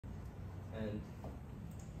And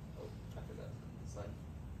oh, I forgot the slide.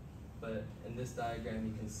 But in this diagram,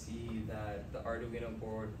 you can see that the Arduino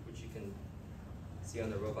board, which you can see on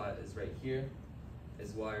the robot is right here,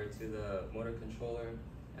 is wired to the motor controller,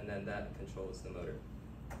 and then that controls the motor.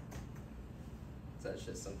 So that's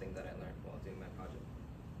just something that I learned while doing my project.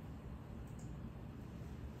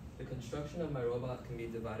 The construction of my robot can be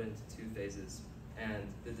divided into two phases, and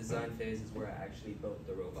the design phase is where I actually built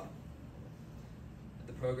the robot.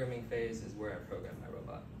 The programming phase is where I program my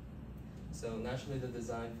robot. So naturally the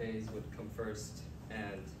design phase would come first,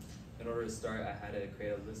 and in order to start I had to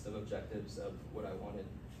create a list of objectives of what I wanted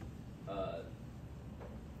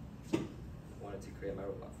to create my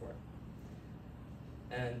robot for.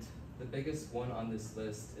 And the biggest one on this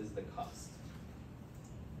list is the cost.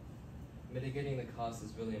 Mitigating the cost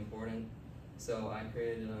is really important, so I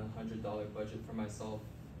created a $100 budget for myself,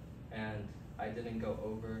 and I didn't go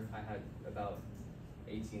over. I had about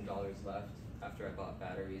 $18 left after I bought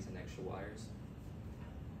batteries and extra wires.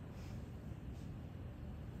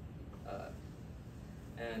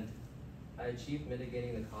 And I achieved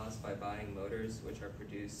mitigating the cost by buying motors which are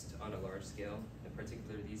produced on a large scale. In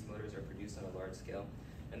particular, these motors are produced on a large scale,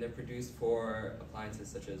 and they're produced for appliances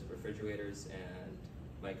such as refrigerators and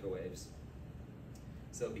microwaves.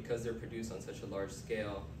 So because they're produced on such a large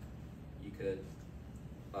scale, you could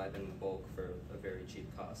buy them in bulk for a very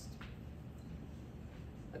cheap cost.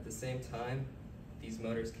 At the same time, these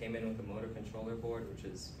motors came in with a motor controller board, which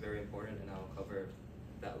is very important, and I'll cover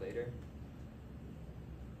that later.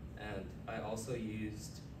 And I also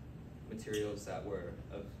used materials that were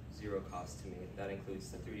of zero cost to me. That includes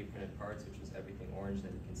the 3D printed parts, which is everything orange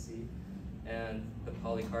that you can see, and the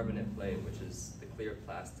polycarbonate plate, which is the clear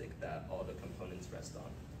plastic that all the components rest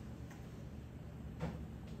on.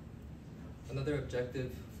 Another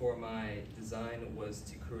objective for my design was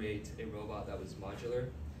to create a robot that was modular,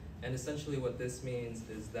 and essentially what this means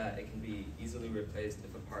is that it can be easily replaced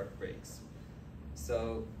if a part breaks.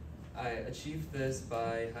 So I achieved this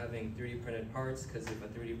by having 3D printed parts, because if a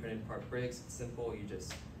 3D printed part breaks, it's simple. You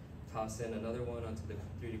just toss in another one onto the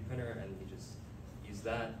 3D printer and you just use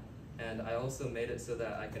that. And I also made it so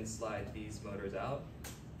that I can slide these motors out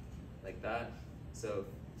like that. So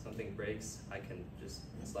if something breaks, I can just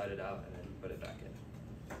slide it out and then put it back in.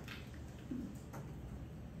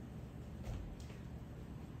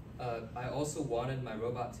 I also wanted my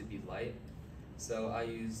robot to be light, so I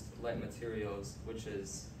used light materials, which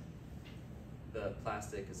is the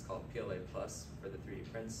plastic is called PLA Plus for the 3D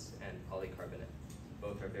prints, and polycarbonate.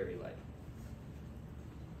 Both are very light.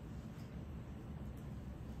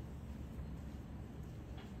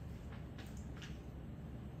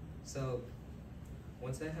 So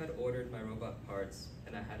once I had ordered my robot parts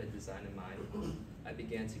and I had a design in mind, I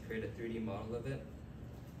began to create a 3D model of it.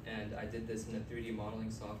 And I did this in a 3D modeling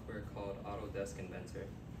software called Autodesk Inventor.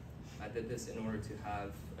 I did this in order to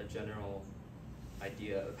have a general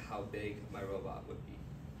idea of how big my robot would be.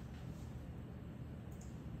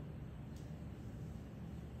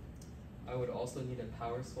 I would also need a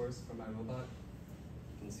power source for my robot.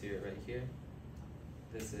 You can see it right here.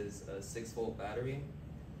 This is a 6-volt battery,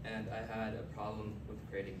 and I had a problem with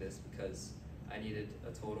creating this because I needed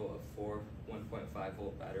a total of 4 1.5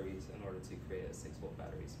 volt batteries in order to create a 6-volt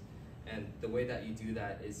batteries. And the way that you do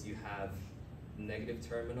that is you have the negative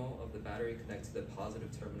terminal of the battery connect to the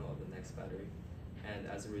positive terminal of the next battery. And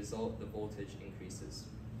as a result, the voltage increases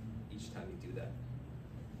each time you do that.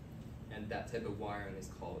 And that type of wiring is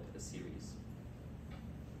called a series.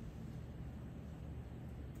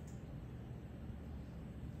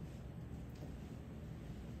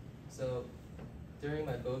 So during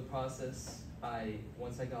my build process,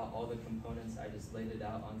 once I got all the components, I just laid it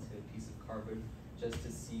out onto a piece of cardboard just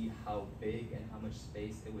to see how big and how much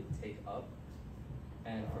space it would take up.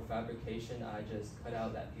 And for fabrication, I just cut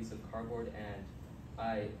out that piece of cardboard and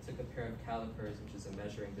I took a pair of calipers, which is a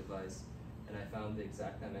measuring device, and I found the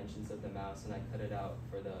exact dimensions of the mouse and I cut it out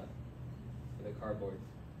for the cardboard.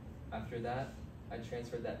 After that, I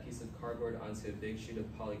transferred that piece of cardboard onto a big sheet of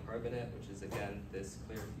polycarbonate, which is again this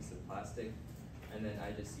clear piece of plastic, and then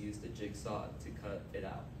I just used a jigsaw to cut it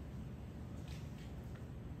out.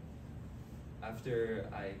 After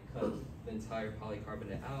I cut the entire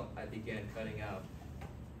polycarbonate out, I began cutting out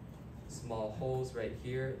small holes right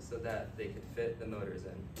here so that they could fit the motors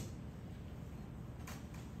in.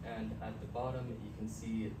 And at the bottom, you can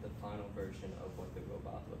see the final version of what the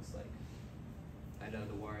robot looks like. I know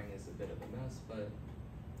the wiring is a bit of a mess, but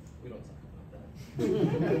we don't talk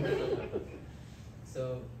about that.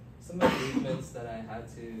 So some improvements that I had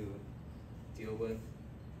to deal with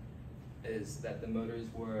is that the motors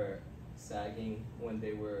were sagging when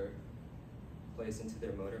they were placed into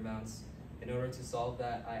their motor mounts, In order to solve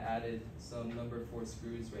that, I added some number 4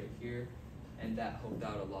 screws right here, and that helped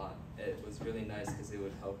out a lot. It was really nice because it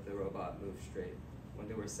would help the robot move straight. When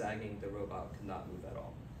they were sagging, the robot could not move at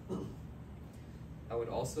all. I would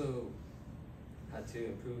also have to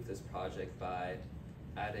improve this project by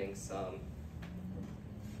adding some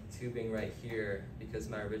tubing right here because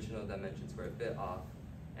my original dimensions were a bit off,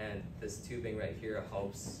 and this tubing right here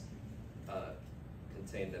helps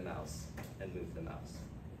contain the mouse and move the mouse.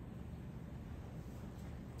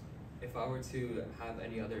 If I were to have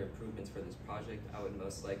any other improvements for this project, I would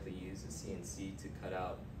most likely use a CNC to cut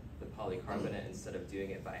out the polycarbonate instead of doing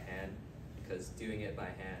it by hand, because doing it by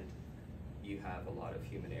hand, you have a lot of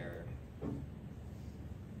human error.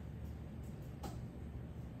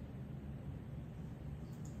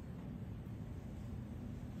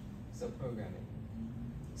 So programming.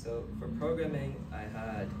 So for programming, I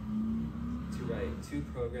had to write 2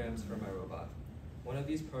 programs for my robot. One of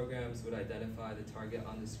these programs would identify the target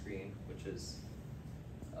on the screen, which is,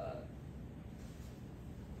 if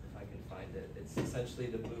I can find it, it's essentially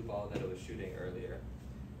the blue ball that it was shooting earlier.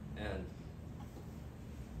 And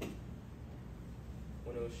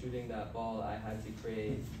when it was shooting that ball, I had to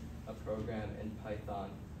create a program in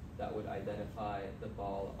Python that would identify the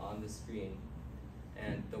ball on the screen.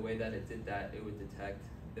 And the way that it did that, it would detect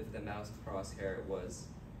if the mouse crosshair was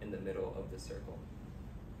in the middle of the circle.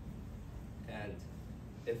 And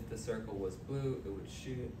if the circle was blue, it would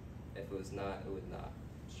shoot. If it was not, it would not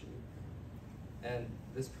shoot. And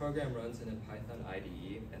this program runs in a Python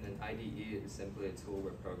IDE, and an IDE is simply a tool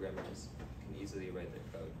where programmers can easily write their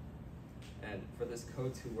code. And for this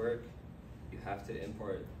code to work, you have to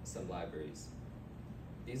import some libraries.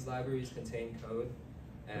 These libraries contain code,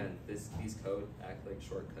 and these code act like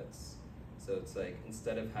shortcuts. So it's like,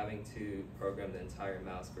 instead of having to program the entire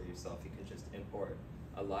mouse for yourself, you can just import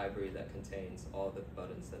a library that contains all the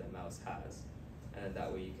buttons that a mouse has. And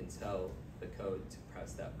that way you can tell the code to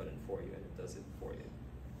press that button for you, and it does it for you.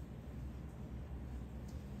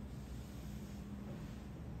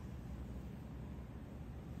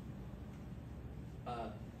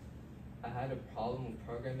 I had a problem with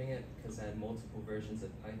programming it because I had multiple versions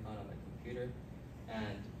of Python on my computer.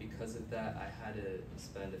 And because of that, I had to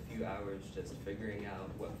spend a few hours just figuring out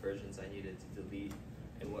what versions I needed to delete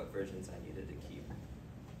and what versions I needed to keep.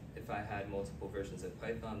 If I had multiple versions of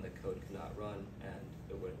Python, the code could not run and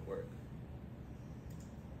it wouldn't work.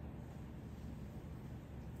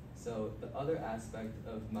 So the other aspect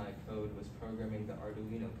of my code was programming the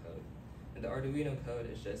Arduino code. And the Arduino code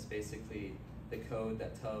is just basically the code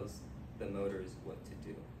that tells the motors what to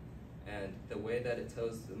do. And the way that it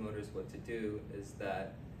tells the motors what to do is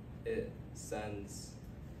that it sends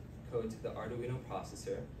code to the Arduino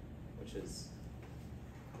processor, which is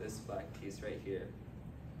this black piece right here.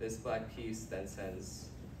 This black piece then sends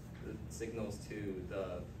the signals to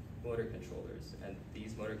the motor controllers, and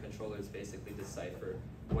these motor controllers basically decipher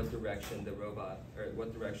what direction the robot, or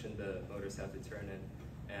what direction the motors have to turn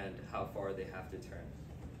in and how far they have to turn.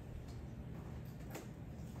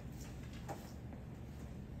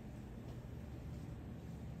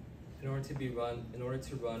 In order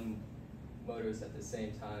to run motors at the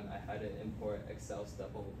same time, I had to import Excel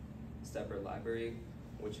stepper library,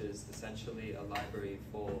 which is essentially a library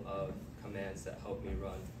full of commands that help me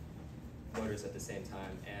run motors at the same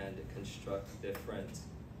time and construct different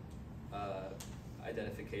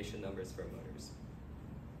identification numbers for motors.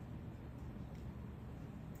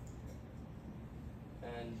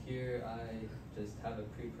 And here I just have a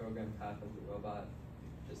pre-programmed path of the robot,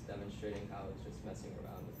 just demonstrating how it's just messing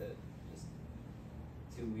around with it. Just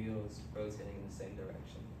 2 wheels rotating in the same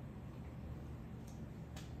direction.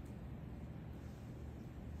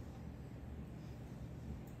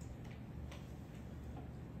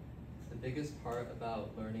 The biggest part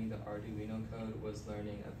about learning the Arduino code was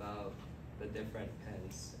learning about the different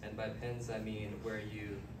pins. And by pins, I mean where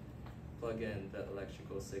you plug in the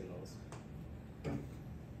electrical signals.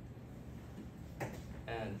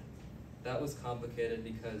 And that was complicated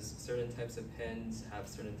because certain types of pins have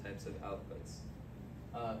certain types of outputs.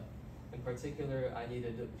 In particular, I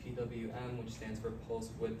needed a PWM, which stands for pulse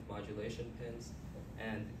width modulation pins,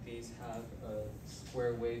 and these have a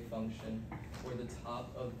square wave function where the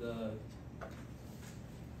top of the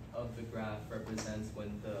graph represents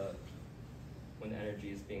when energy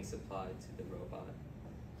is being supplied to the robot,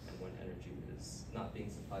 and when energy is not being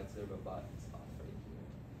supplied to the robot, it's off right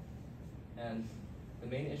here. And the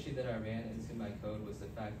main issue that I ran into my code was the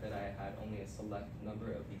fact that I had only a select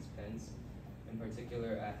number of these pins. In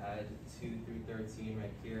particular, I had 2 through 13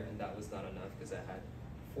 right here, and that was not enough because I had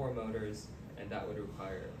 4 motors, and that would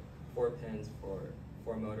require 4 pins for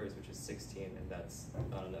 4 motors, which is 16, and that's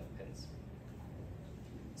not enough pins.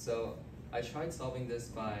 So I tried solving this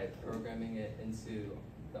by programming it into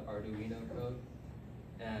the Arduino code,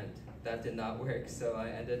 and that did not work, so I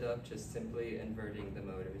ended up just simply inverting the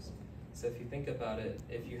motors. So if you think about it,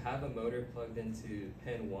 if you have a motor plugged into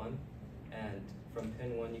pin 1, and from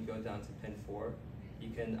pin 1 you go down to pin 4, you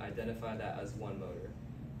can identify that as one motor.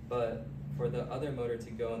 But for the other motor to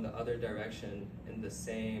go in the other direction in the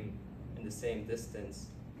same distance,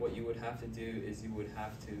 what you would have to do is you would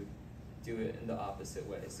have to do it in the opposite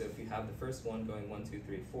way. So if you have the first one going 1, 2,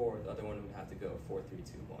 3, 4, the other one would have to go 4, 3,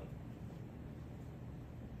 2,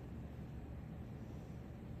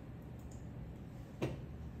 1.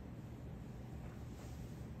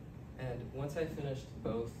 And once I finished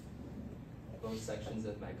both sections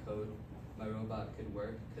of my code, my robot could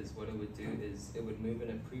work, because what it would do is it would move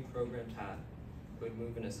in a pre-programmed path. It would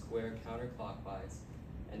move in a square counterclockwise,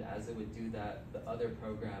 and as it would do that, the other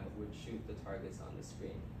program would shoot the targets on the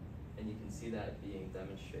screen. And you can see that being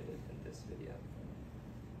demonstrated in this video.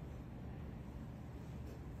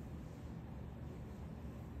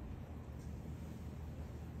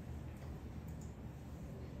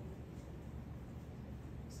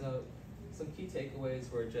 So some key takeaways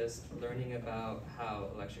were just learning about how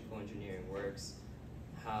electrical engineering works,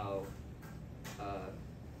 how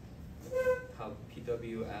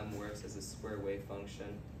PWM works as a square wave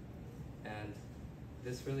function, and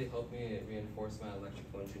this really helped me reinforce my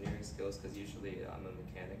electrical engineering skills, because usually I'm a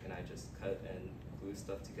mechanic and I just cut and glue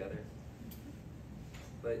stuff together.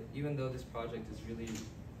 But even though this project is really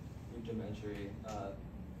rudimentary,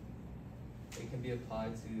 it can be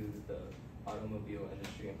applied to the automobile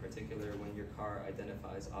industry, in particular when your car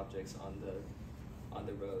identifies objects on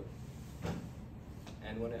the road.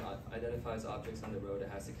 And when it identifies objects on the road, it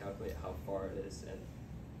has to calculate how far it is. And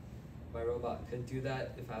my robot could do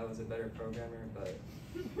that if I was a better programmer, but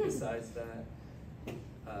besides that,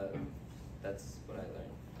 that's